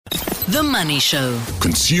The Money Show.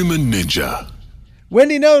 Consumer Ninja.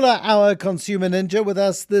 Wendy Nola, our consumer ninja, with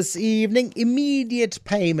us this evening. Immediate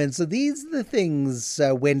payments. So these are the things,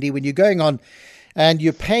 Wendy, when you're going on and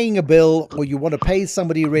you're paying a bill or you want to pay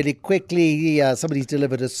somebody really quickly, somebody's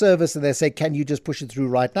delivered a service and they say, can you just push it through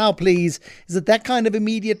right now, please? Is it that kind of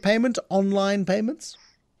immediate payment, online payments?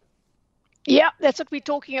 Yeah, that's what we're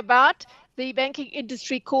talking about. The banking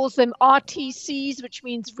industry calls them RTCs, which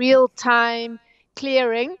means real-time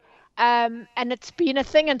clearing. And it's been a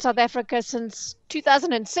thing in South Africa since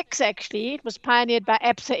 2006, actually. It was pioneered by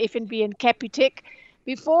ABSA, FNB, and Capitec.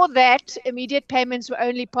 Before that, immediate payments were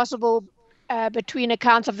only possible between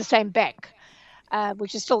accounts of the same bank,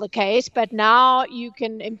 which is still the case. But now you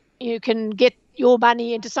can get your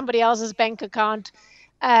money into somebody else's bank account.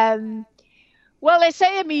 Well, they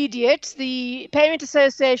say immediate. The Payment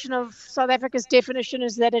Association of South Africa's definition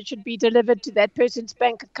is that it should be delivered to that person's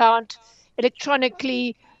bank account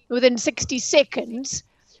electronically within 60 seconds.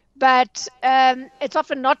 But it's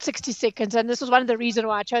often not 60 seconds. And this was one of the reasons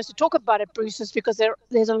why I chose to talk about it, Bruce, is because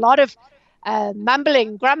there's a lot of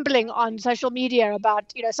grumbling on social media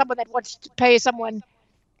about, someone that wants to pay someone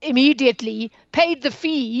immediately, paid the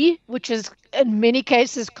fee, which is in many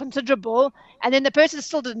cases considerable, and then the person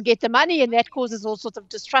still didn't get the money, and that causes all sorts of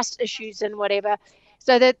distrust issues and whatever.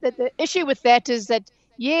 So the issue with that is that,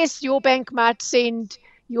 yes, your bank might send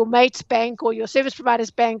your mate's bank or your service provider's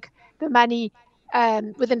bank the money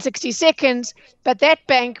within 60 seconds, but that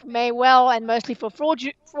bank may well, and mostly for fraud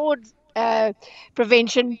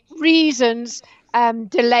prevention reasons,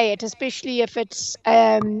 delay it, especially if it's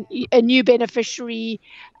a new beneficiary,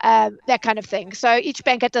 that kind of thing. So each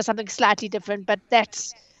bank does something slightly different, but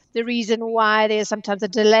that's the reason why there's sometimes a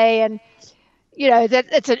delay. And that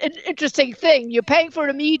it's an interesting thing. You're paying for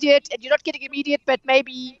immediate and you're not getting immediate, but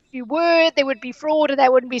maybe if you were, there would be fraud and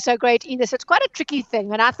that wouldn't be so great either. So it's quite a tricky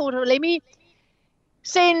thing. And I thought, well, let me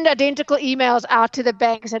send identical emails out to the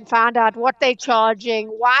banks and find out what they're charging,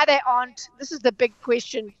 why they aren't. This is the big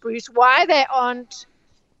question, Bruce, why they aren't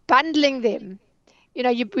bundling them.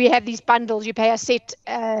 We have these bundles. You pay a set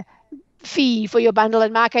fee for your bundle.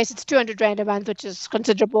 In my case, it's 200 Rand a month, which is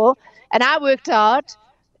considerable. And I worked out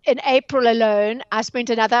in April alone, I spent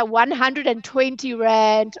another 120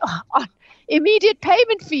 Rand on immediate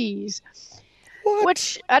payment fees. What?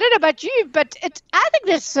 Which, I don't know about you, but I think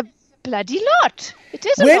that's a bloody lot. It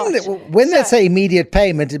is a lot. When they say immediate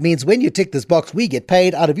payment, it means when you tick this box, we get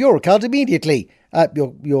paid out of your account immediately.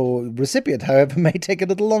 Your recipient, however, may take a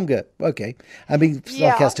little longer. Okay. I mean,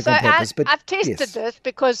 sarcastic on purpose. But I've tested this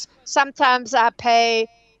because sometimes I pay,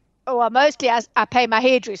 or mostly I pay my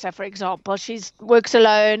hairdresser, for example. She works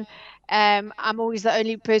alone. I'm always the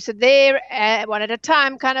only person there, one at a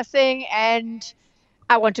time kind of thing. And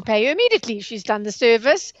I want to pay her immediately. She's done the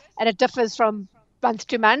service, and it differs from month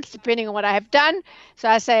to month, depending on what I have done. So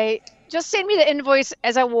I say, just send me the invoice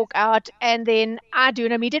as I walk out, and then I do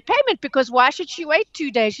an immediate payment, because why should she wait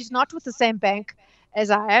 2 days? She's not with the same bank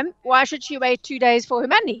as I am. Why should she wait 2 days for her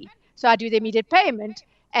money? So I do the immediate payment,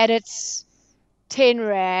 and it's 10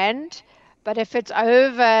 Rand. But if it's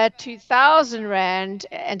over 2,000 Rand,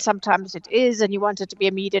 and sometimes it is, and you want it to be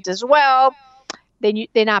immediate as well,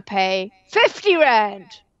 then I pay 50 Rand.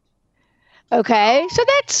 Okay, so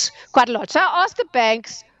that's quite a lot. So I asked the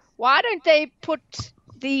banks, why don't they put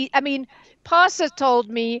PASA told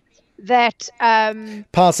me that...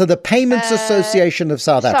 PASA, the Payments Association of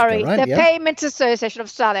South Africa, right? The Payments Association of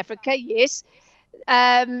South Africa, yes.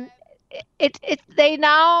 They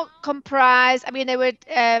now comprise, they were...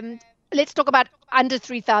 let's talk about under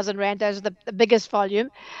 3,000 Rand. Those are the biggest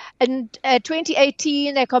volume. In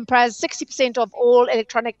 2018, they comprised 60% of all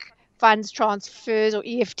electronic funds transfers, or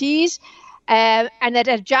EFTs. And that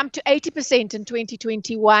had jumped to 80% in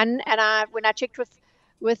 2021. And when I checked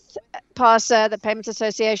with PASA, the Payments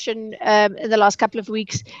Association, in the last couple of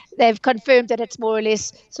weeks, they've confirmed that it's more or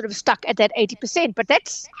less sort of stuck at that 80%. But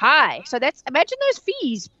that's high. So imagine those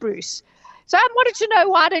fees, Bruce. So I wanted to know,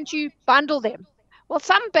 why don't you bundle them? Well,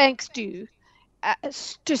 some banks do,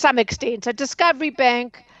 to some extent. So Discovery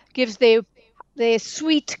Bank gives their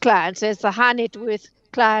suite clients, as the high net worth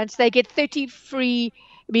clients, they get 30 free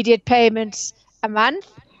immediate payments a month,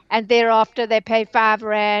 and thereafter they pay 5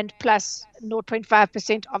 Rand plus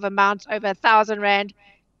 0.5% of amounts over 1,000 Rand.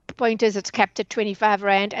 Point is, it's capped at 25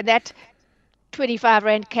 Rand, and that 25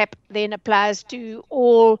 Rand cap then applies to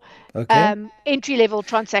all entry-level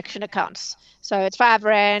transaction accounts. So it's 5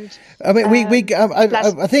 Rand. I mean,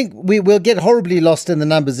 I think we will get horribly lost in the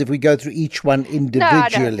numbers if we go through each one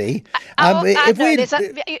individually. No. You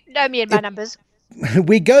know me and my numbers.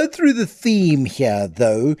 we go through the theme here,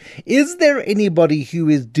 though. Is there anybody who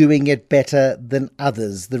is doing it better than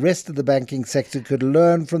others? The rest of the banking sector could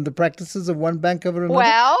learn from the practices of one bank over another?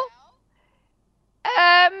 Well,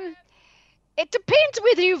 it depends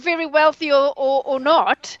whether you're very wealthy or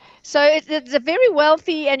not. So it's a very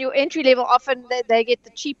wealthy and your entry level, often they get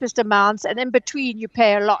the cheapest amounts, and in between you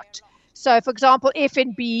pay a lot. So, for example,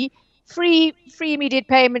 FNB, free immediate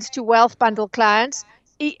payments to wealth bundle clients,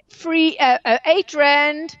 free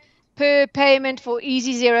R8 per payment for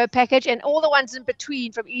Easy Zero package, and all the ones in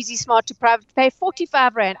between from Easy Smart to private pay,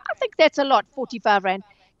 45 Rand. I think that's a lot, 45 Rand.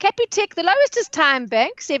 Capitec, the lowest is Time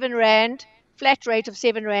Bank, 7 Rand. Flat rate of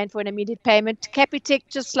 7 Rand for an immediate payment. Capitec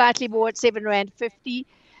just slightly more at 7 Rand 50.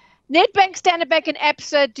 Nedbank, Standard Bank, and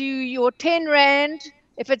ABSA do your 10 Rand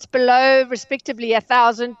if it's below, respectively,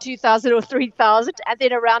 1,000, 2,000, or 3,000, and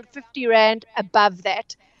then around 50 Rand above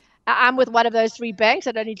that. I'm with one of those three banks.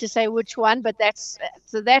 I don't need to say which one, but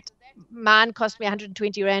mine cost me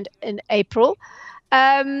 120 Rand in April.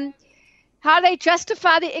 How they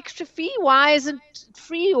justify the extra fee? Why isn't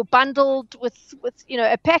free or bundled with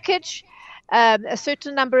a package? A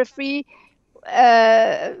certain number of free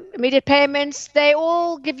immediate payments. They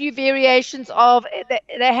all give you variations of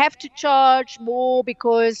they have to charge more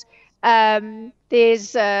because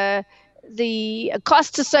there's the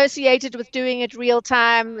costs associated with doing it real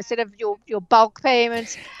time instead of your bulk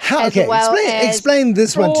payments. Explain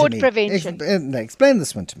this one to me. Prevention. Explain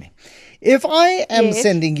this one to me. If I am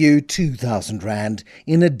sending you 2,000 Rand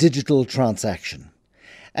in a digital transaction,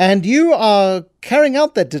 and you are carrying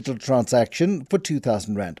out that digital transaction for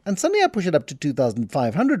 2,000 Rand, and suddenly I push it up to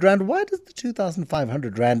 2,500 Rand, why does the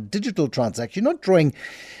 2,500 Rand digital transaction, you're not drawing,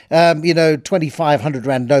 2,500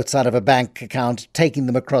 Rand notes out of a bank account, taking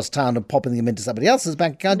them across town and popping them into somebody else's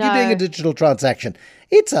bank account. No. You're doing a digital transaction.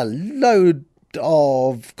 It's a load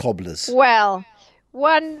of cobblers. Well,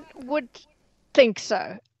 one would think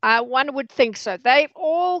so. They've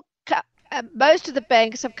all, most of the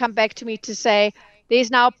banks have come back to me to say, there's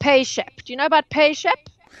now PayShap. Do you know about PayShap?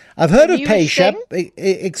 I've heard of PayShap.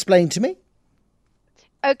 Explain to me.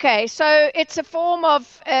 Okay, so it's a form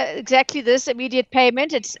of exactly this immediate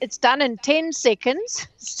payment. It's done in 10 seconds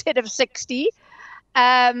instead of 60.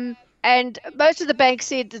 And most of the banks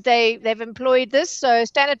said that they've employed this. So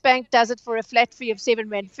Standard Bank does it for a flat fee of 7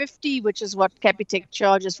 Rand 50, which is what Capitec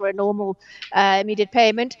charges for a normal immediate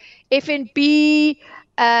payment. FNB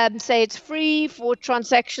say it's free for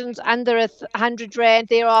transactions under 100 Rand,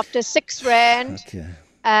 thereafter 6 Rand. Okay.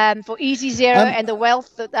 For Easy Zero and the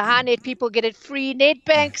wealth, the high net people get it free.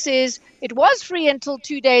 Nedbank says it was free until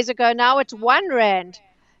 2 days ago. Now it's 1 Rand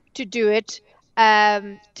to do it,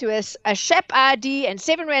 to a SHAP ID, and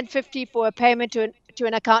 7 Rand 50 for a payment to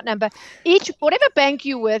an account number. Whatever bank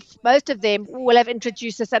you're with, most of them will have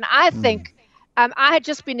introduced this, and I think I had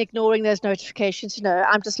just been ignoring those notifications.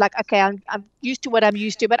 I'm just like, okay, I'm used to what I'm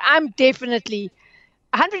used to, but I'm definitely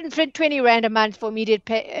 120 Rand a month for immediate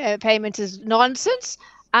payments is nonsense.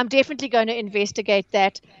 I'm definitely going to investigate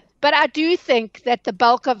that. But I do think that the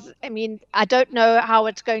bulk of, I don't know how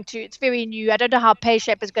it's very new. I don't know how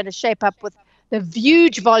PayShap is going to shape up with the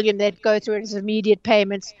huge volume that go through as immediate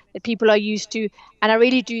payments that people are used to. And I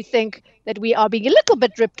really do think that we are being a little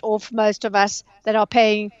bit ripped off, most of us that are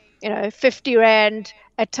paying 50 Rand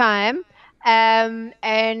a time.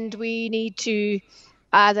 And we need to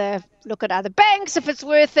either look at other banks if it's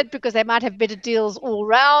worth it, because they might have better deals all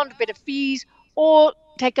around, better fees, or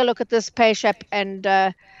take a look at this PayShap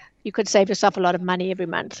and you could save yourself a lot of money every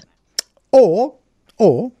month. Or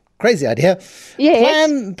crazy idea.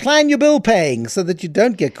 Yes. Plan your bill paying so that you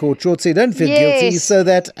don't get caught short, so you don't feel guilty, so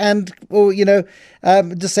that,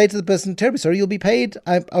 just say to the person, terribly sorry, you'll be paid.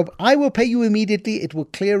 I will pay you immediately. It will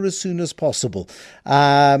clear as soon as possible.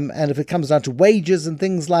 And if it comes down to wages and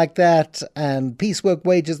things like that, and piecework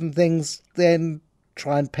wages and things, then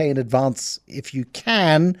try and pay in advance if you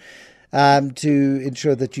can, to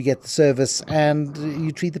ensure that you get the service and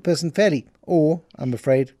you treat the person fairly. Or, I'm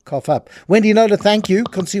afraid, cough up. Wendy Knowler, thank you.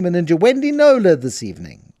 Consumer Ninja Wendy Knowler this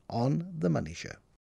evening on The Money Show.